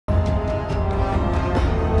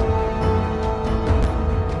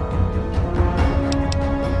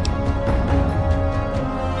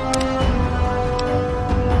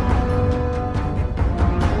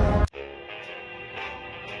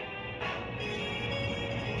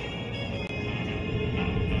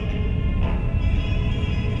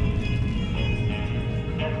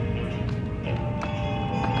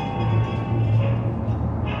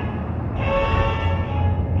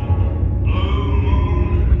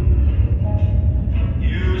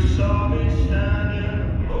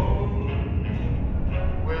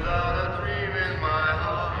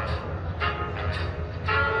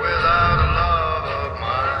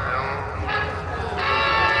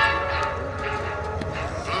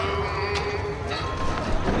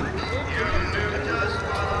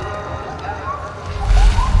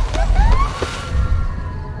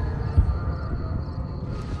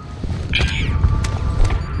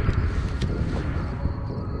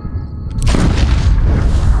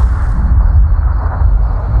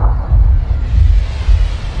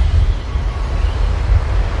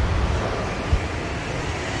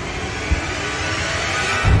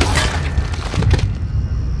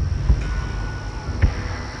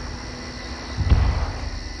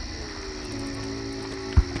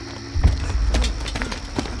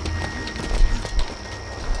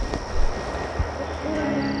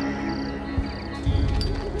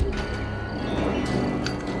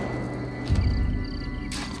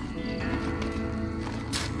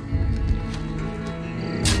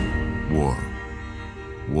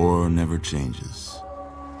never changes.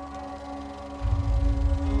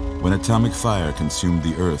 When atomic fire consumed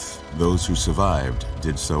the Earth, those who survived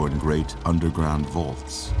did so in great underground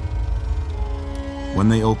vaults. When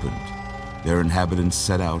they opened, their inhabitants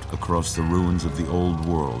set out across the ruins of the old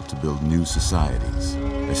world to build new societies,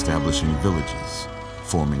 establishing villages,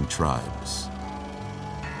 forming tribes.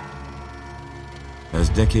 As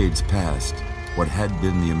decades passed, what had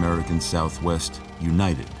been the American Southwest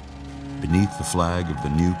united beneath the flag of the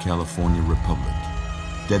new California Republic,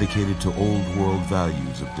 dedicated to old world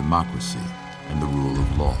values of democracy and the rule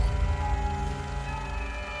of law.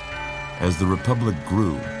 As the Republic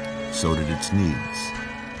grew, so did its needs.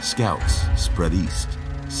 Scouts spread east,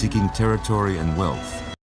 seeking territory and wealth.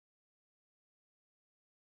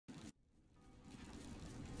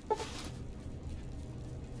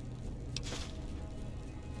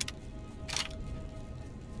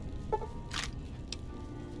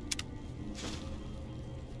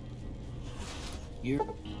 You're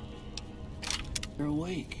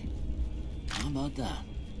awake. How about that?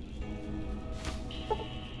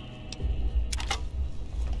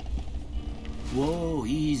 Whoa,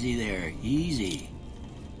 easy there, easy.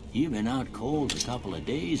 You've been out cold a couple of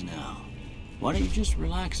days now. Why don't you just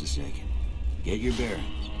relax a second? Get your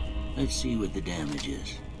bearings. Let's see what the damage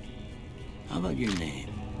is. How about your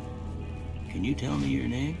name? Can you tell me your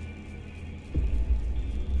name?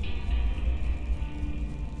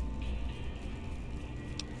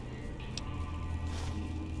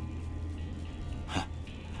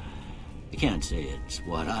 I can't say it's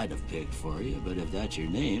what I'd have picked for you, but if that's your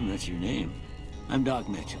name, that's your name. I'm Doc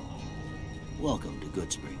Mitchell. Welcome to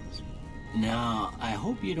Goodsprings. Now, I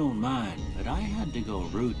hope you don't mind, but I had to go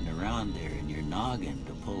rooting around there in your noggin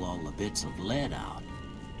to pull all the bits of lead out.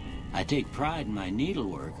 I take pride in my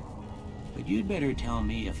needlework, but you'd better tell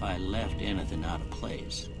me if I left anything out of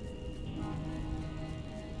place.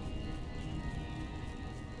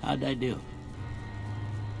 How'd I do?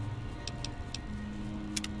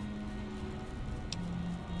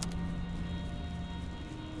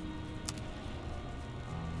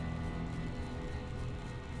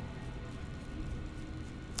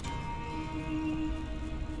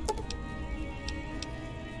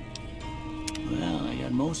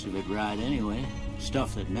 Most of it right anyway.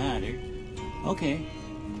 Stuff that mattered. Okay.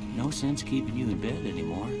 No sense keeping you in bed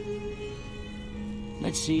anymore.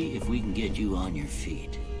 Let's see if we can get you on your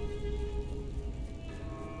feet.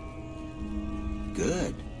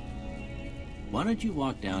 Good. Why don't you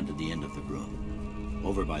walk down to the end of the room,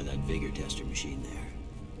 over by that vigor tester machine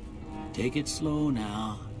there. Take it slow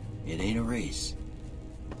now. It ain't a race.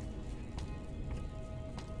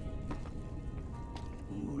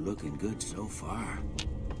 Ooh, looking good so far.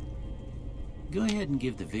 Go ahead and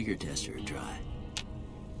give the vigor tester a try.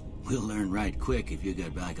 We'll learn right quick if you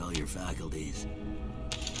got back all your faculties.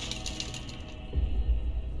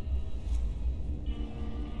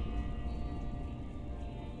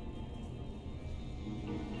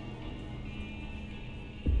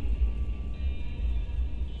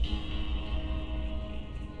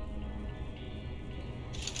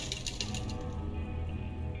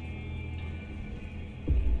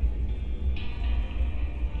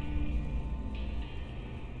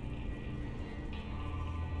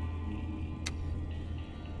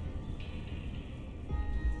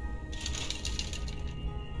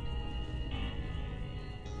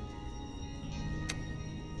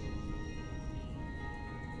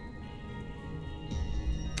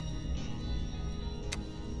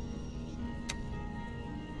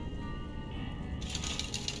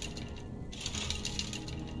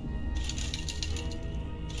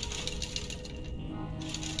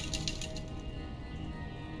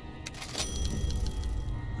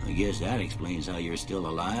 I guess that explains how you're still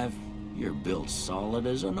alive. You're built solid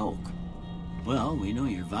as an oak. Well, we know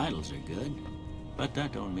your vitals are good, but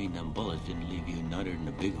that don't mean them bullets didn't leave you nuttered and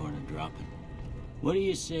a bighorn and dropping. What do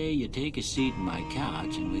you say you take a seat in my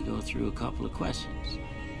couch and we go through a couple of questions?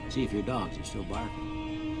 See if your dogs are still barking.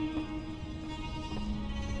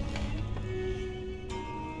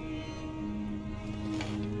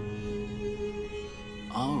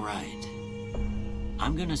 All right.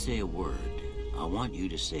 I'm gonna say a word. I want you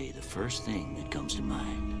to say the first thing that comes to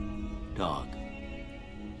mind. Dog.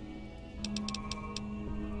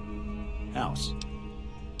 House.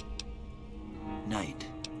 Night.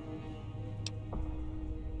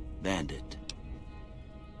 Bandit.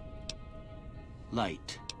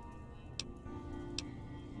 Light.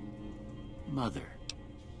 Mother.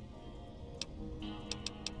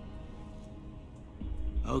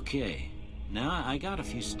 Okay. Now, I got a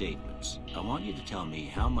few statements. I want you to tell me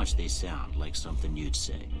how much they sound like something you'd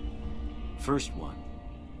say. First one.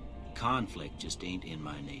 Conflict just ain't in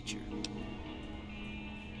my nature.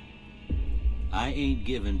 I ain't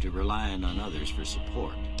given to relying on others for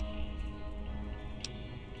support.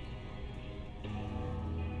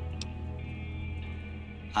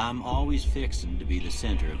 I'm always fixing to be the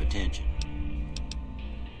center of attention.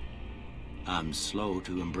 I'm slow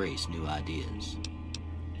to embrace new ideas.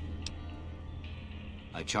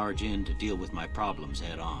 I charge in to deal with my problems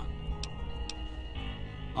head on.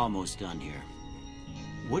 Almost done here.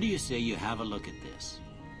 What do you say you have a look at this?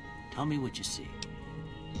 Tell me what you see.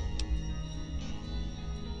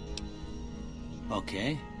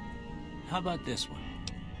 Okay. How about this one?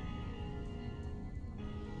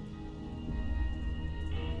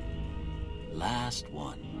 Last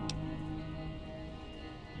one.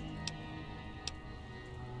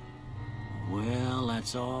 Well,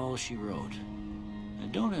 that's all she wrote. I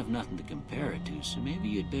don't have nothing to compare it to, so maybe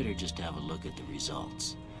you'd better just have a look at the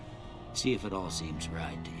results. See if it all seems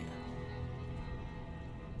right to you.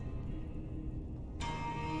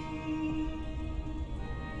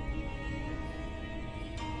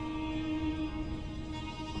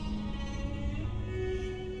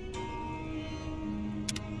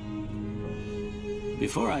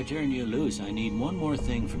 Before I turn you loose, I need one more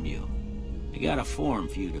thing from you. I got a form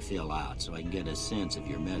for you to fill out so I can get a sense of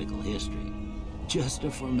your medical history. Just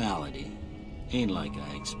a formality. Ain't like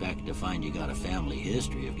I expect to find you got a family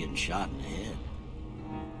history of getting shot in the head.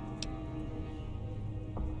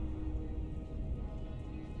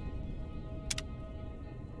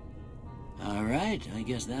 All right, I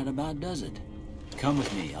guess that about does it. Come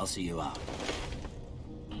with me, I'll see you out.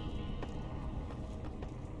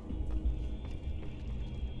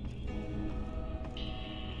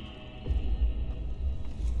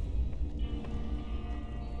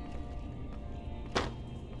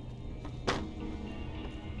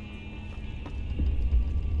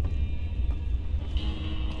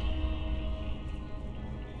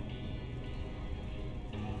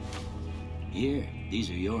 Here, these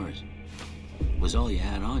are yours. Was all you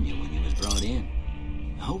had on you when you was brought in.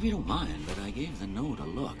 I hope you don't mind, but I gave the note a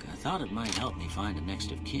look. I thought it might help me find a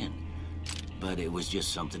next of kin. But it was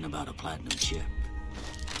just something about a platinum chip.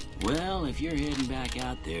 Well, if you're heading back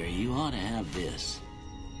out there, you ought to have this.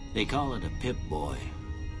 They call it a Pip-Boy.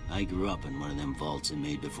 I grew up in one of them vaults they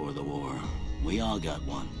made before the war. We all got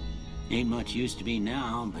one. Ain't much use to be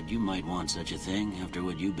now, but you might want such a thing after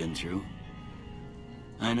what you've been through.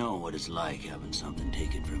 I know what it's like having something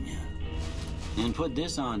taken from you. And put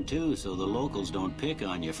this on too, so the locals don't pick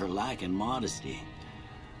on you for lacking modesty.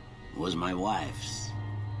 It was my wife's.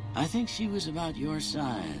 I think she was about your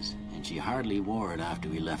size, and she hardly wore it after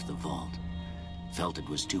we left the vault. Felt it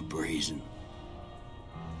was too brazen.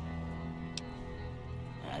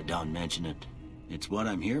 Don't mention it. It's what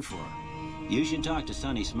I'm here for. You should talk to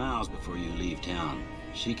Sunny Smiles before you leave town.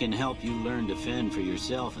 She can help you learn to fend for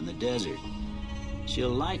yourself in the desert. She'll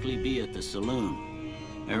likely be at the saloon.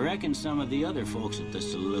 I reckon some of the other folks at the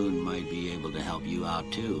saloon might be able to help you out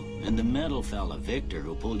too. And the metal fella, Victor,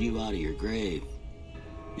 who pulled you out of your grave.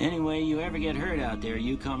 Anyway, you ever get hurt out there,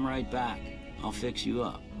 you come right back. I'll fix you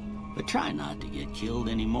up. But try not to get killed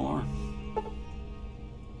anymore.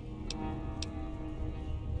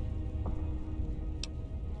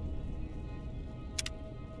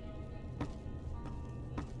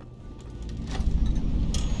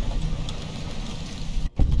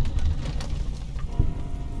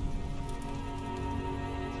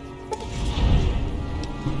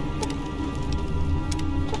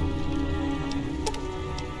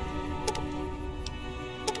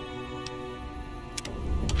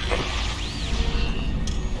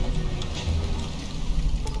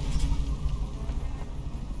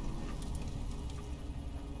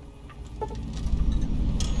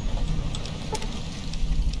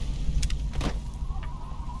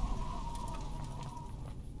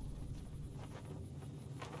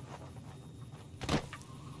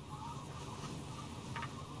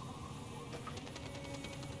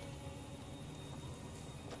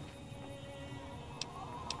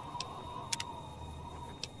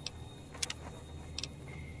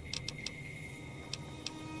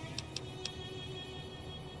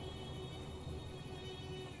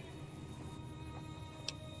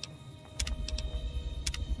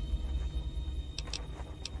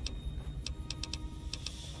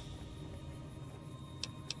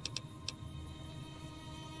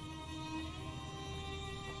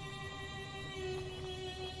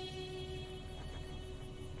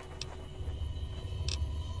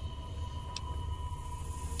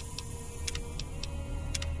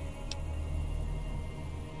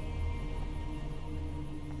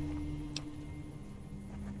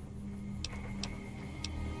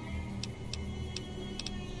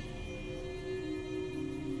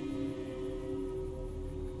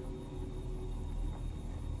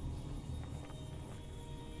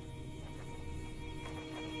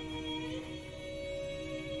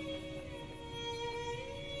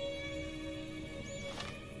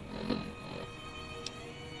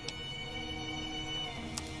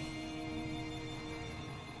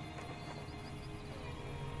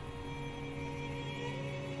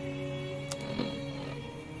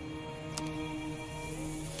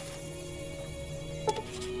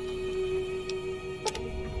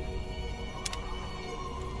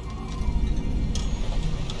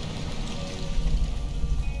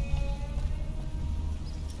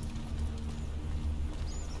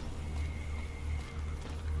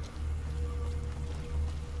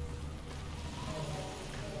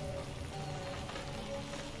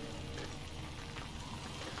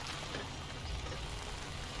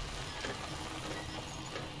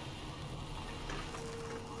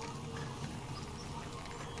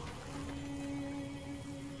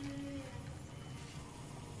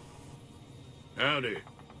 Howdy.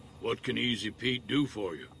 What can Easy Pete do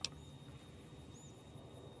for you?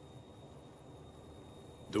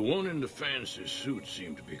 The one in the fancy suit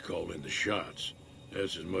seemed to be calling the shots.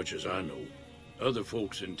 That's as much as I know. Other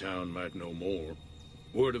folks in town might know more.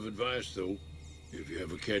 Word of advice, though. If you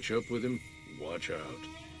ever catch up with him, watch out.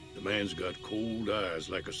 The man's got cold eyes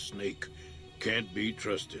like a snake. Can't be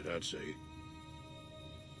trusted, I'd say.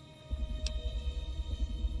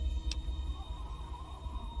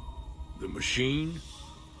 The machine?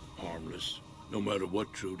 Harmless, no matter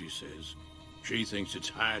what Trudy says. She thinks it's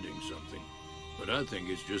hiding something, but I think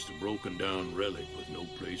it's just a broken down relic with no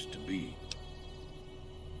place to be.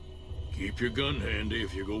 Keep your gun handy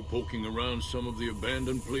if you go poking around some of the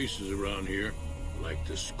abandoned places around here, like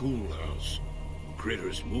the schoolhouse.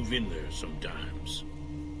 Critters move in there sometimes.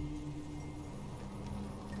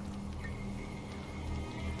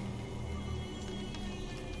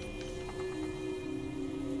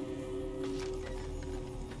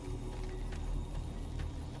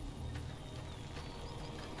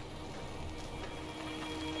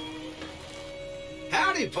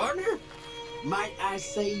 Howdy, partner. Might I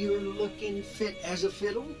say you're looking fit as a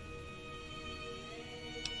fiddle?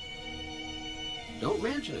 Don't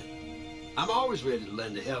mention it. I'm always ready to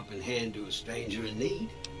lend a helping hand to a stranger in need.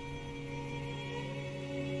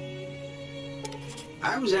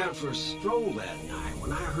 I was out for a stroll that night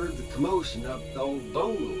when I heard the commotion up the old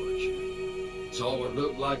bone orchard. Saw what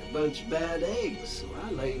looked like a bunch of bad eggs, so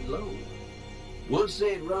I laid low. Once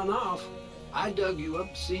they'd run off, I dug you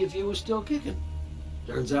up to see if you were still kicking.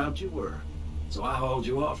 Turns out you were, so I hauled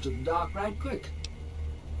you off to the dock right quick.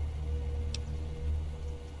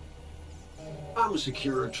 I'm a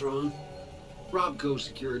Securitron. Robco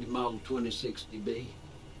Security Model 2060B.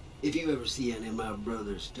 If you ever see any of my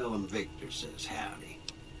brothers, tell them Victor says howdy.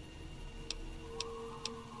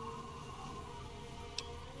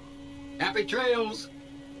 Happy trails!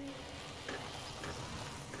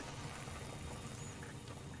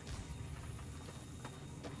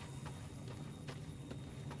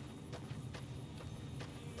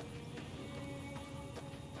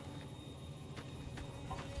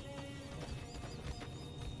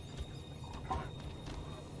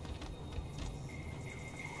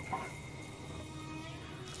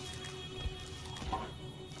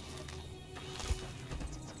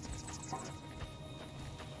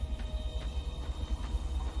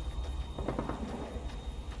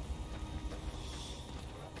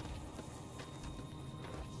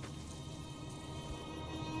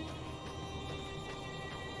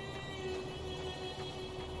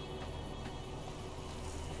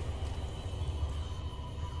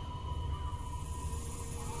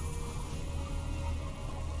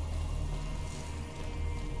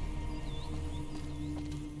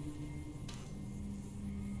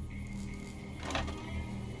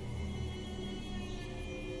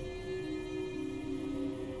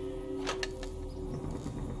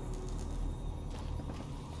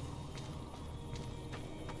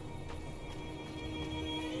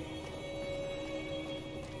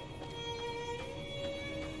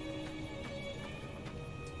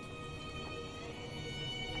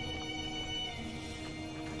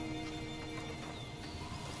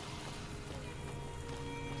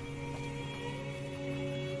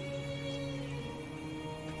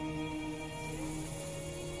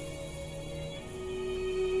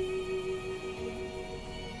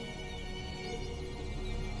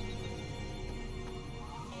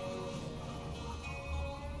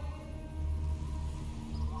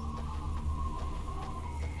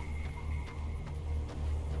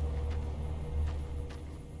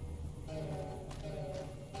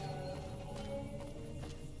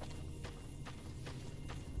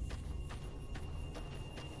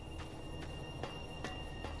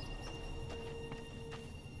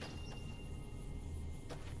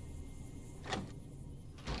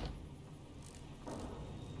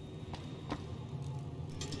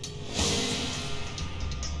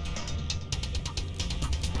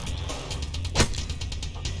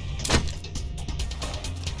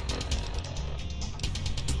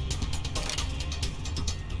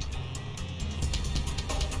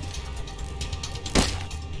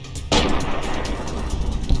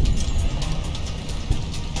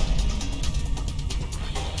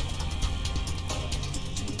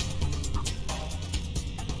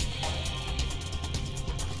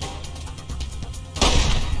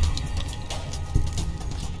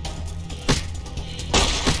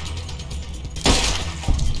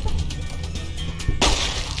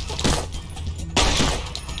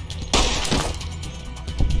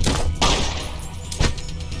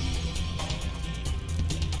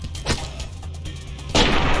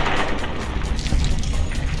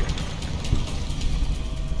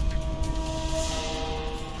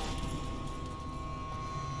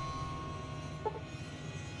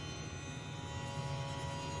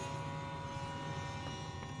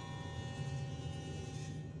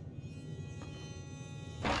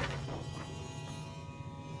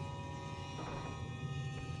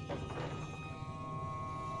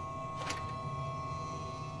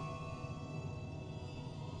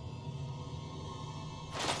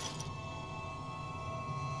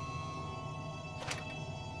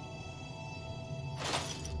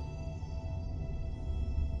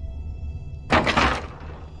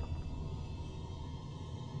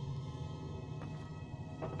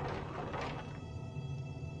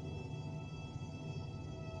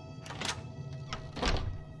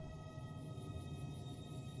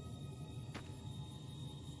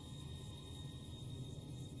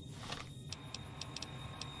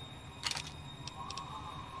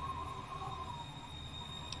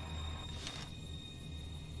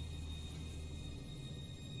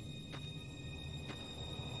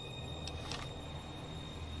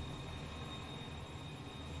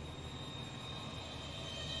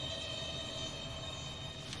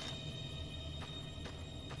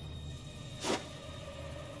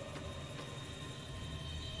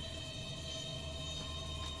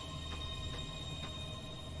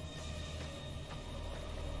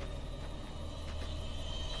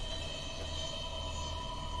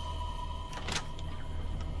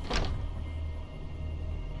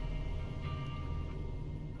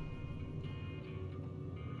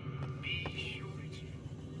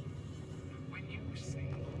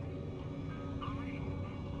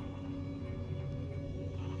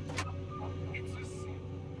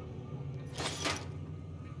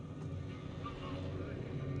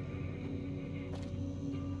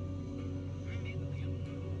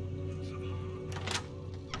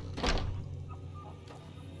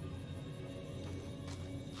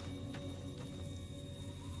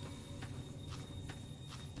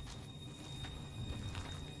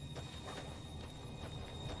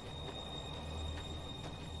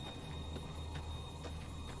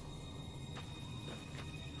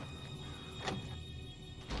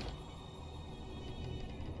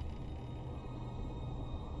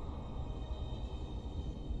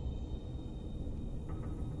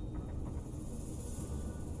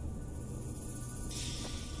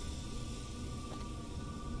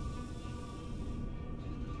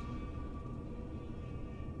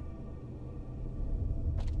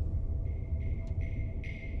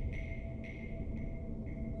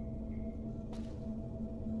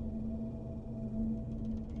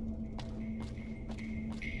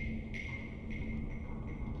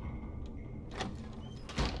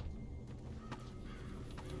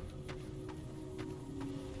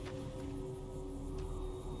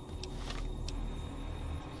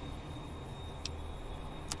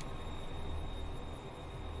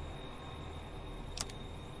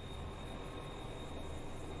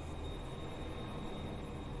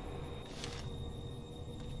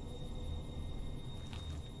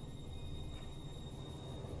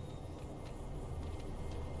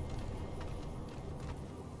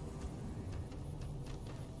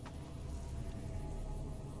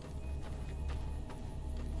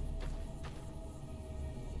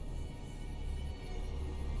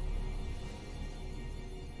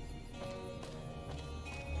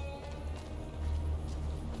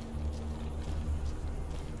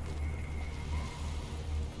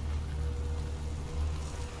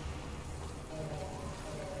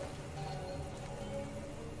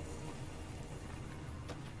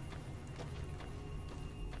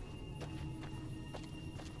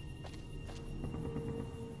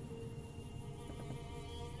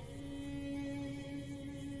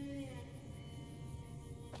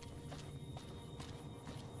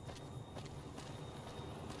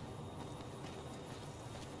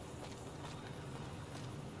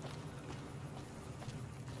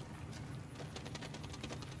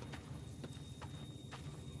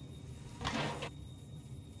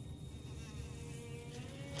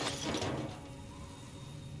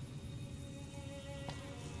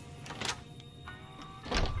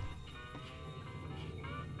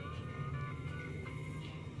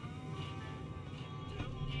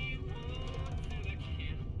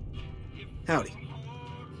 Howdy.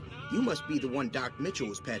 You must be the one Doc Mitchell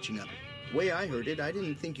was patching up. The way I heard it, I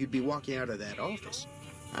didn't think you'd be walking out of that office.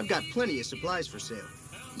 I've got plenty of supplies for sale.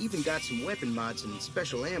 Even got some weapon mods and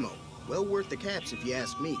special ammo. Well worth the caps if you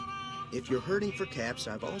ask me. If you're hurting for caps,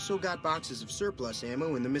 I've also got boxes of surplus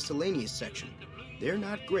ammo in the miscellaneous section. They're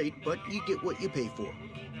not great, but you get what you pay for.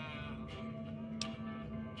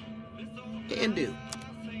 Can do.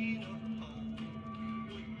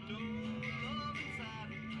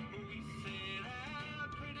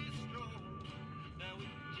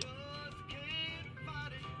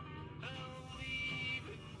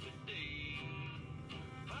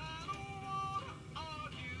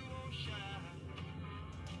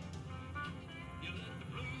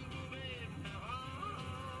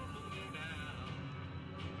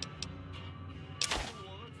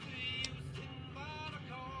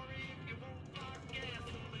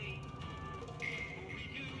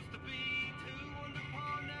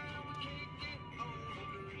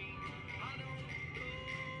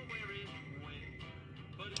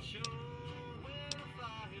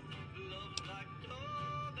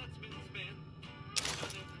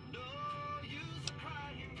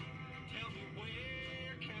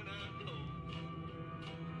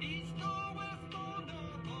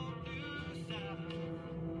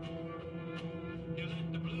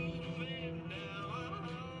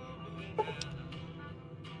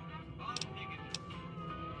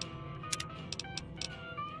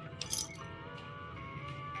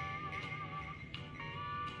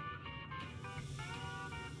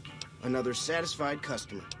 Another satisfied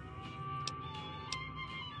customer.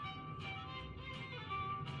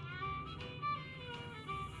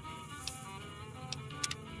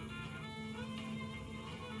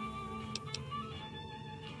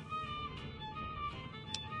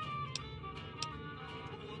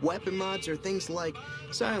 Weapon mods are things like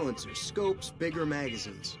silencers, scopes, bigger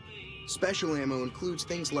magazines. Special ammo includes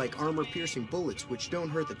things like armor-piercing bullets, which don't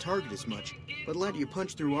hurt the target as much, but let you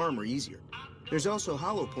punch through armor easier. There's also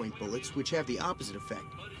hollow point bullets, which have the opposite effect.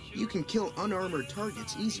 You can kill unarmored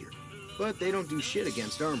targets easier, but they don't do shit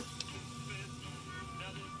against armor.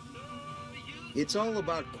 It's all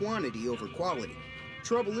about quantity over quality.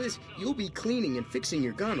 Trouble is, you'll be cleaning and fixing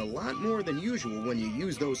your gun a lot more than usual when you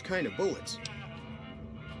use those kind of bullets.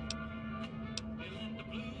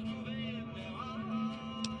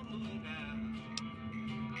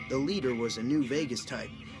 The leader was a New Vegas type.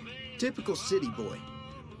 Typical city boy.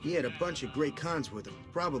 He had a bunch of Great Khans with him,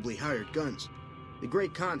 probably hired guns. The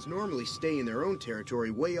Great Khans normally stay in their own territory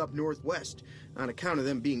way up northwest, on account of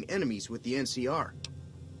them being enemies with the NCR.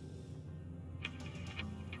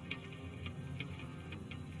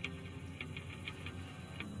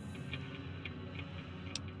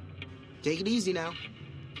 Take it easy now.